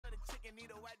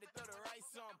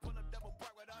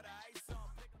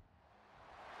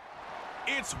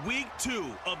It's week 2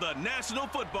 of the National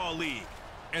Football League,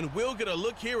 and we'll get a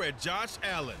look here at Josh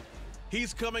Allen.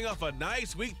 He's coming off a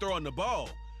nice week throwing the ball,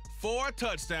 4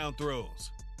 touchdown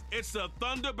throws. It's the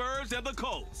Thunderbirds and the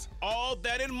Colts, all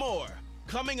that and more,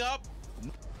 coming up.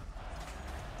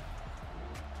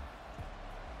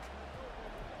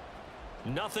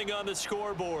 Nothing on the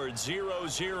scoreboard,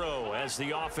 0-0 as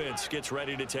the offense gets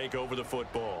ready to take over the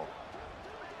football.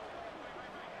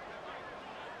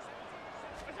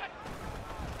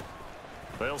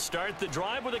 They'll start the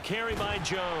drive with a carry by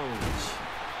Jones.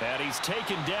 And he's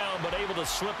taken down but able to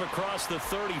slip across the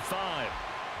 35.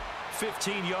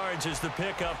 15 yards is the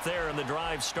pickup there, and the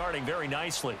drive starting very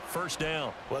nicely. First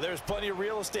down. Well, there's plenty of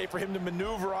real estate for him to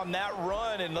maneuver on that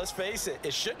run, and let's face it,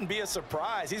 it shouldn't be a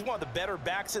surprise. He's one of the better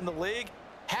backs in the league.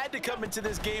 Had to come into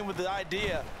this game with the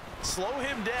idea, slow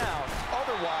him down,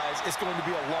 otherwise it's going to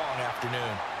be a long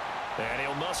afternoon. And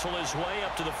he'll muscle his way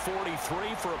up to the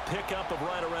 43 for a pickup of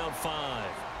right around 5.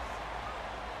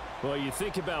 Well, you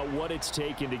think about what it's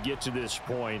taken to get to this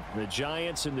point. The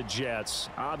Giants and the Jets,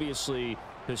 obviously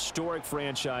historic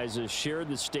franchises, shared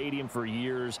the stadium for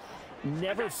years,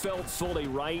 never felt fully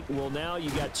right. Well, now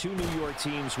you got 2 New York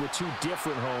teams with 2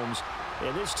 different homes.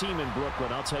 And this team in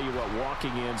Brooklyn, I'll tell you what,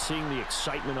 walking in, seeing the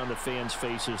excitement on the fans'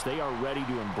 faces, they are ready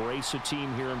to embrace a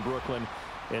team here in Brooklyn.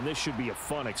 And this should be a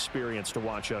fun experience to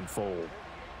watch unfold.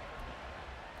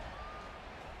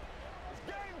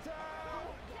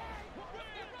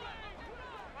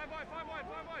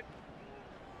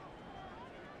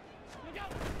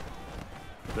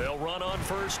 They'll run on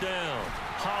first down.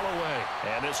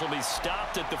 Holloway. And this will be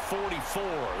stopped at the 44.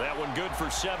 That one good for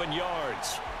 7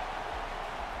 yards.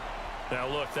 Now,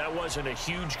 look, that wasn't a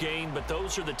huge gain, but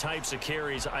those are the types of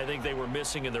carries I think they were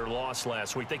missing in their loss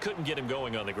last week. They couldn't get him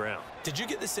going on the ground. Did you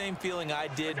get the same feeling I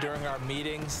did during our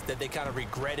meetings, that they kind of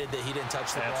regretted that he didn't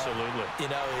touch the ball? Absolutely. You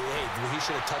know, hey, he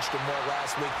should have touched it more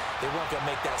last week. They weren't going to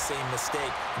make that same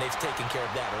mistake, and they've taken care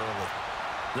of that early.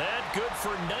 That good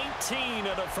for 19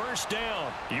 at a first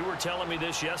down. You were telling me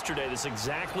this yesterday. This is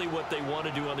exactly what they want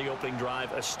to do on the opening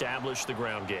drive, establish the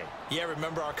ground game. Yeah,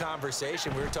 remember our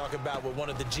conversation? We were talking about what one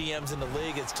of the GMs in the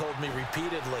league has told me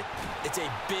repeatedly. It's a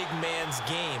big man's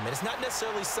game, and it's not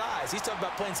necessarily size. He's talking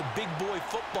about playing some big boy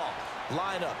football.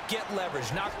 Line up, get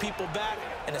leverage, knock people back,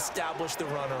 and establish the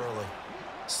run early.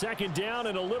 Second down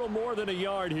and a little more than a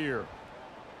yard here.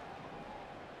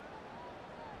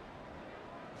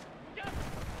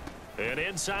 An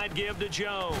inside give to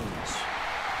Jones.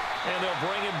 And they'll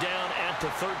bring him down at the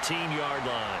 13-yard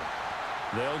line.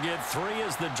 They'll get 3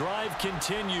 as the drive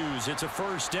continues. It's a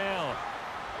first down.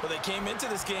 Well, they came into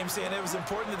this game saying it was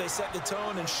important that they set the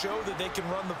tone and show that they can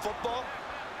run the football.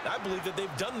 I believe that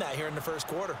they've done that here in the first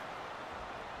quarter.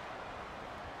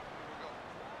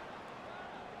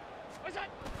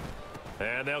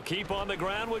 And they'll keep on the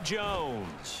ground with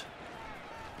Jones.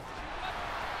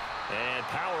 And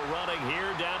power running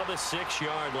here down to the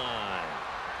 6-yard line.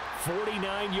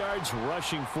 49 yards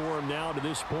rushing for him now to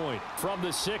this point. From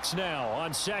the 6 now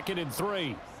on 2nd and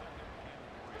 3.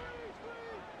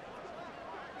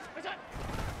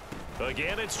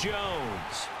 Again, it's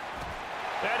Jones.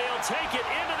 And he'll take it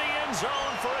into the end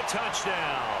zone for a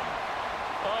touchdown.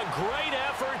 A great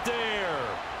effort there.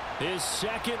 His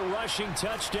 2nd rushing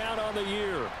touchdown on the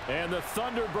year. And the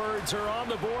Thunderbirds are on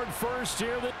the board first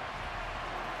here.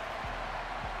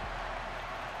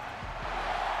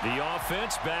 The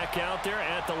offense back out there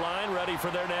at the line, ready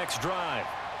for their next drive.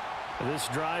 This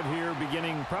drive here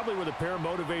beginning probably with a pair of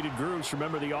motivated groups.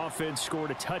 Remember, the offense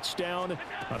scored a touchdown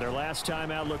their last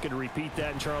time out, looking to repeat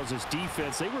that in Charles's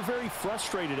defense. They were very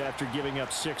frustrated after giving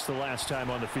up 6 the last time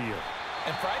on the field.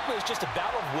 And frankly, it's just a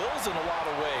battle of wills in a lot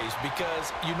of ways,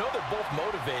 because you know they're both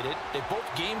motivated. They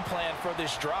both game plan for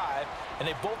this drive, and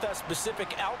they both have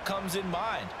specific outcomes in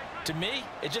mind. To me,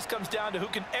 it just comes down to who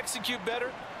can execute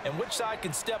better and which side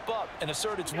can step up and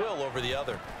assert its will over the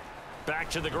other. Back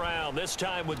to the ground, this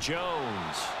time with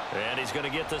Jones. And he's going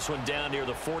to get this one down near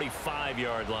the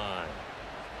 45-yard line.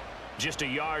 Just a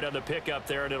yard on the pickup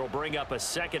there, and it'll bring up a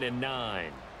 2nd and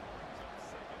 9.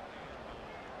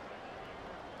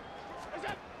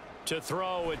 To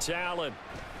throw, it's Allen.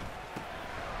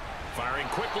 Firing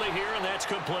quickly here, and that's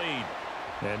complete.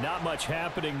 And not much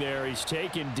happening there. He's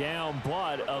taken down,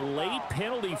 but a late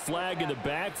penalty flag in the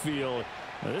backfield.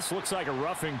 Now, this looks like a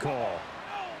roughing call.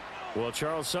 Well,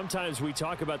 Charles, sometimes we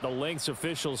talk about the lengths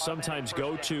officials sometimes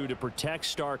go to protect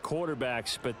star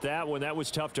quarterbacks, but that one, that was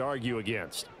tough to argue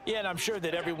against. Yeah, and I'm sure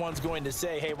that everyone's going to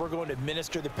say, hey, we're going to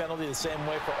administer the penalty the same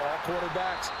way for all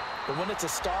quarterbacks. But when it's a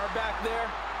star back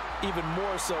there, even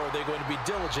more so are they going to be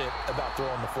diligent about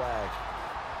throwing the flag.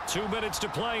 2 minutes to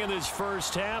play in this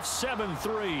first half.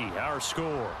 7-3 our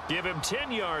score. Give him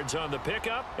 10 yards on the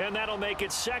pickup, and that'll make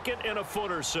it second and a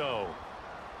foot or so.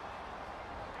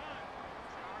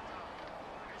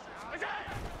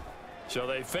 So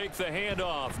they fake the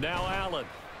handoff. Now Allen.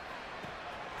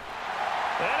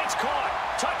 And it's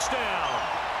caught. Touchdown.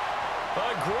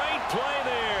 A great play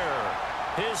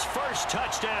there. His first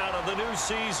touchdown of the new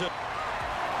season.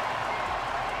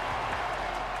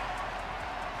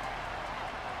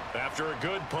 After a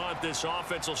good punt, this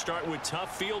offense will start with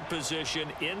tough field position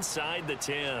inside the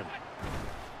 10.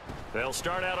 They'll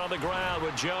start out on the ground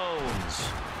with Jones.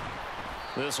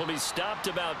 This will be stopped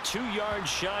about 2 yards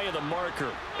shy of the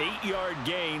marker. 8-yard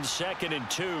gain, 2nd and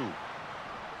 2.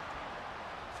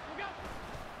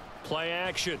 Play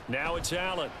action. Now it's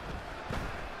Allen.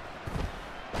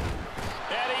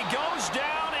 And he goes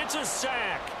down. It's a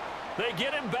sack. They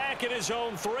get him back at his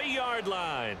own 3-yard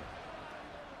line.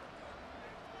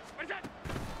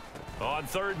 On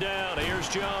third down, here's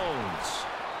Jones.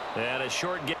 And a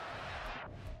short game.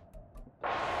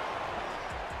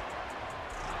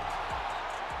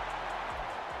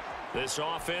 This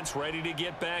offense ready to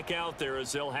get back out there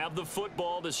as they'll have the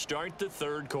football to start the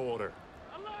third quarter.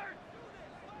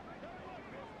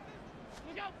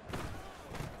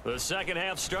 The second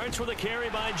half starts with a carry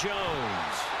by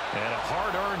Jones. And a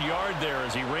hard-earned yard there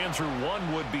as he ran through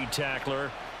one would-be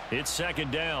tackler. It's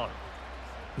second down.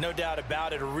 No doubt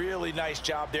about it. A really nice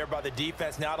job there by the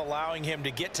defense, not allowing him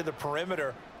to get to the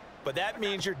perimeter. But that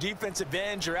means your defensive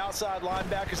ends, your outside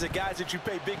linebackers, the guys that you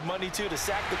pay big money to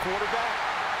sack the quarterback,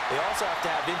 they also have to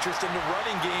have interest in the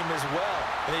running game as well.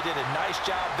 And they did a nice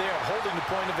job there holding the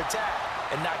point of attack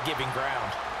and not giving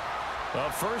ground.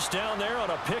 A first down there on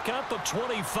a pickup of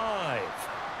 25.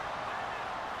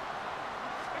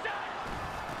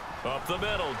 Up the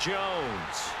middle,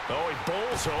 Jones. Oh, he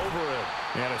bowls over it.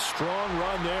 And a strong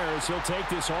run there as he'll take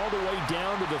this all the way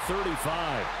down to the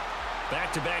 35.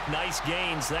 Back-to-back nice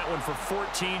gains. That one for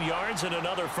 14 yards and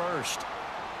another first.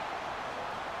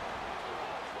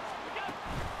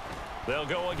 They'll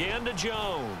go again to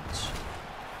Jones.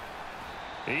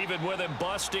 Even with him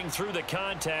busting through the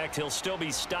contact, he'll still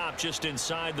be stopped just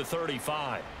inside the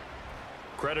 35.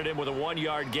 Credit him with a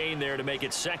 1-yard gain there to make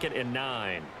it 2nd and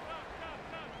 9.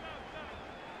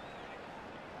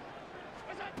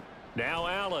 Now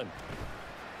Allen.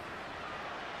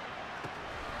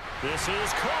 This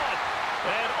is caught.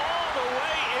 And all the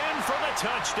way in for the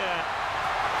touchdown.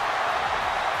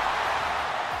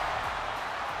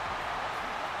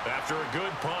 After a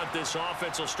good punt, this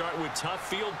offense will start with tough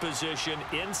field position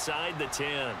inside the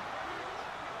 10.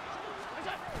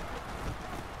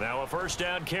 Now a first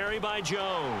down carry by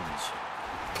Jones.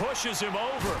 Pushes him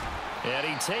over. And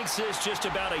he takes this just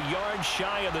about a yard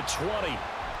shy of the 20.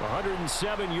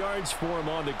 107 yards for him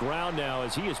on the ground now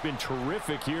as he has been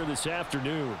terrific here this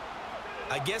afternoon.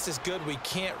 I guess it's good we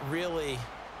can't really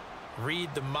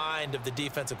read the mind of the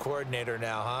defensive coordinator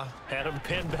now, huh? Had him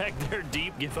pinned back there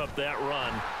deep, give up that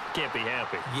run. Can't be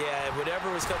happy. Yeah,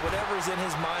 whatever's in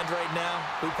his mind right now,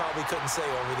 we probably couldn't say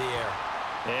over the air.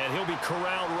 And he'll be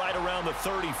corralled right around the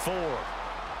 34.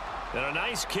 And a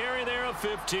nice carry there of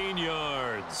 15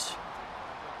 yards.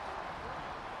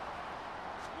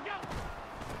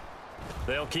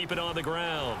 They'll keep it on the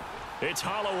ground. It's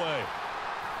Holloway.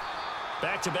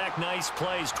 Back-to-back nice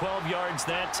plays, 12 yards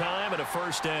that time and a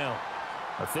first down.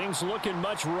 Things looking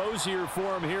much rosier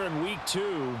for him here in week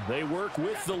 2. They work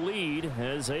with the lead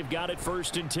as they've got it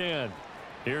 1st and 10.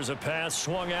 Here's a pass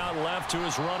swung out left to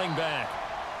his running back.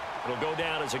 It'll go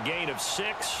down as a gain of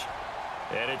 6,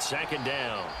 and it's 2nd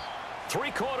down.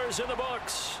 3 quarters in the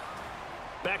books.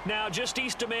 Back now just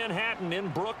east of Manhattan in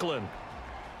Brooklyn,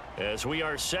 as we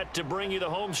are set to bring you the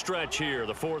home stretch here,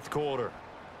 the 4th quarter.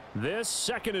 This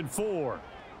 2nd and 4.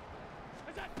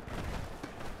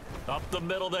 Up the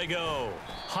middle they go.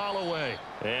 Holloway.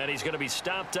 And he's going to be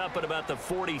stopped up at about the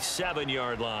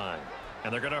 47-yard line.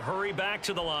 And they're going to hurry back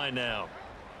to the line now.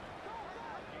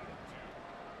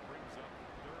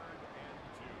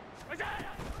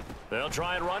 They'll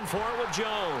try and run for it with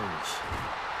Jones.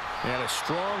 And a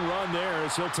strong run there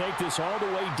as he'll take this all the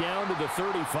way down to the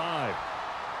 35.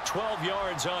 12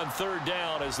 yards on 3rd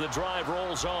down as the drive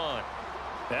rolls on.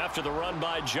 After the run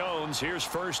by Jones, here's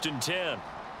 1st and 10.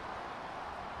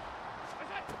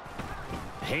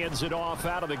 Hands it off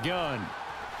out of the gun.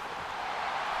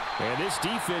 And this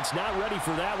defense not ready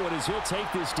for that one as he'll take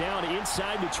this down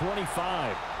inside the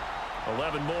 25.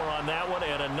 11 more on that one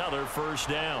and another first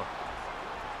down.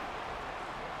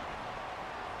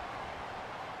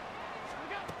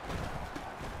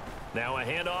 Now a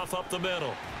handoff up the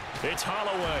middle. It's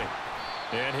Holloway.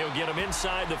 And he'll get him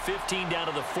inside the 15 down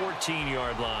to the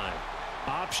 14-yard line.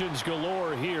 Options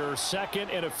galore here. Second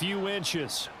and a few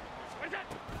inches.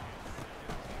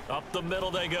 Up the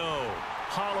middle they go.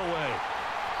 Holloway.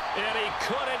 And he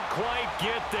couldn't quite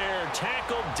get there.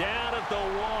 Tackled down at the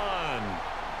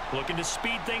 1. Looking to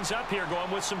speed things up here,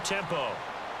 going with some tempo.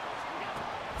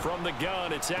 From the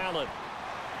gun, it's Allen.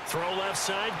 Throw left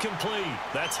side complete.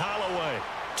 That's Holloway.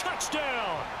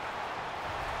 Touchdown!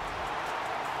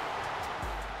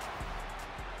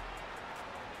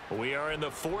 We are in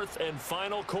the fourth and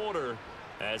final quarter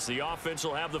as the offense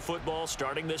will have the football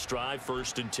starting this drive,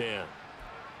 1st and 10.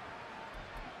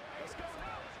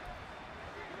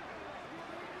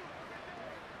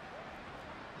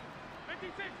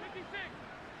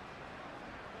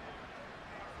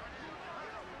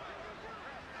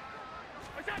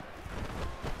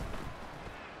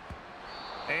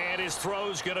 And his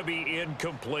throw's going to be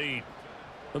incomplete.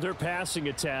 Well, their passing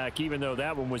attack, even though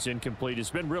that one was incomplete, has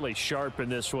been really sharp in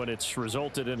this one. It's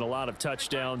resulted in a lot of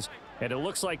touchdowns, and it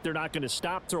looks like they're not going to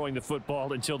stop throwing the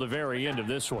football until the very end of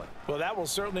this one. Well, that will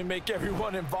certainly make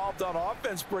everyone involved on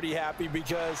offense pretty happy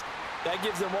because that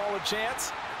gives them all a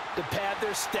chance to pad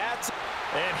their stats.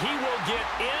 And he will get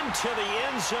into the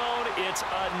end zone. It's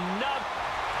enough.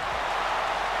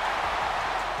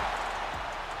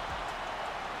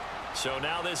 So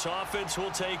now this offense will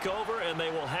take over, and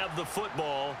they will have the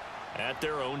football at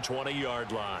their own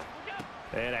 20-yard line.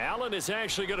 And Allen is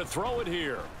actually going to throw it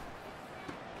here.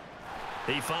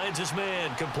 He finds his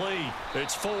man complete.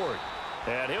 It's Ford.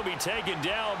 And he'll be taken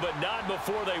down, but not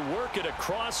before they work it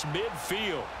across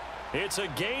midfield. It's a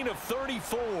gain of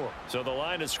 34. So the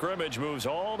line of scrimmage moves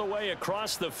all the way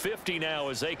across the 50 now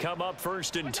as they come up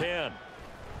 1st and 10.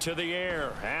 To the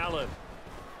air, Allen.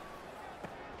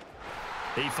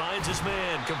 He finds his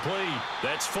man complete.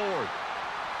 That's Ford.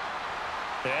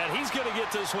 And he's going to get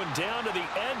this one down to the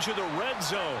edge of the red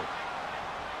zone.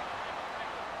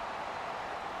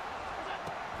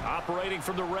 Operating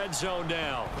from the red zone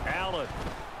now. Allen.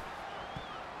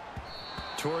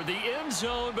 Toward the end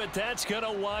zone, but that's going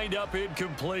to wind up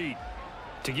incomplete.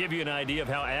 To give you an idea of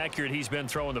how accurate he's been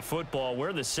throwing the football,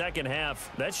 we're in the second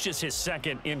half. That's just his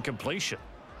second incompletion.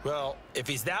 Well, if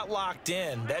he's that locked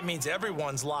in, that means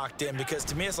everyone's locked in because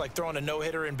to me it's like throwing a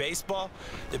no-hitter in baseball.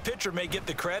 The pitcher may get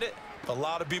the credit, but a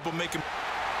lot of people make him.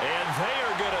 And they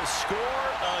are going to score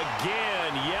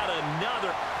again. Yet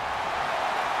another.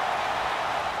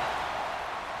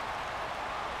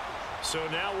 So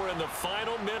now we're in the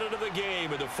final minute of the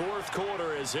game in the fourth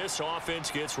quarter as this offense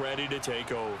gets ready to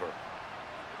take over.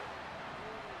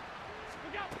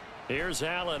 Here's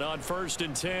Allen on 1st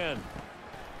and 10.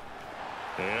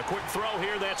 And a quick throw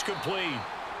here, that's complete.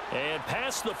 And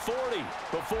past the 40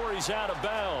 before he's out of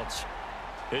bounds.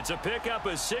 It's a pickup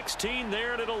of 16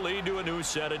 there, and it'll lead to a new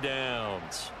set of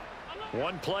downs.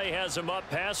 One play has him up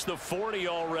past the 40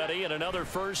 already, and another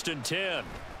 1st and 10.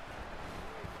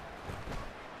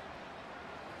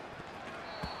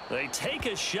 They take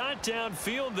a shot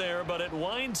downfield there, but it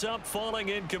winds up falling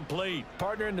incomplete.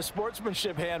 Partner, in the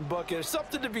sportsmanship handbook, there's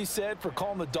something to be said for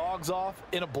calling the dogs off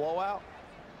in a blowout.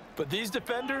 But these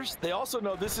defenders, they also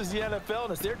know this is the NFL,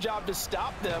 and it's their job to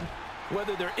stop them,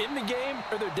 whether they're in the game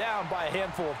or they're down by a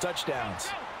handful of touchdowns.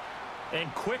 And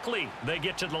quickly, they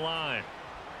get to the line.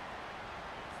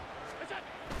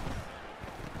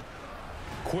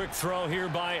 Quick throw here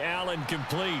by Allen,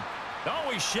 complete.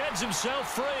 Oh, he sheds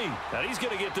himself free. Now he's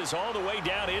going to get this all the way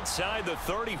down inside the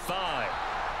 35.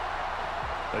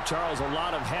 Charles, a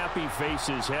lot of happy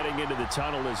faces heading into the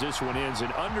tunnel as this one ends,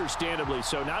 and understandably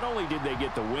so. Not only did they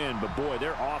get the win, but boy,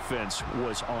 their offense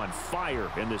was on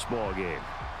fire in this ball game.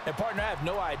 And partner, I have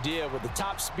no idea what the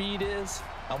top speed is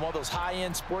on one of those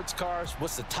high-end sports cars.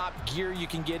 What's the top gear you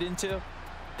can get into?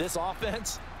 This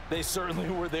offense, they certainly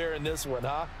were there in this one,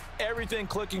 huh? Everything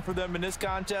clicking for them in this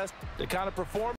contest to kind of perform.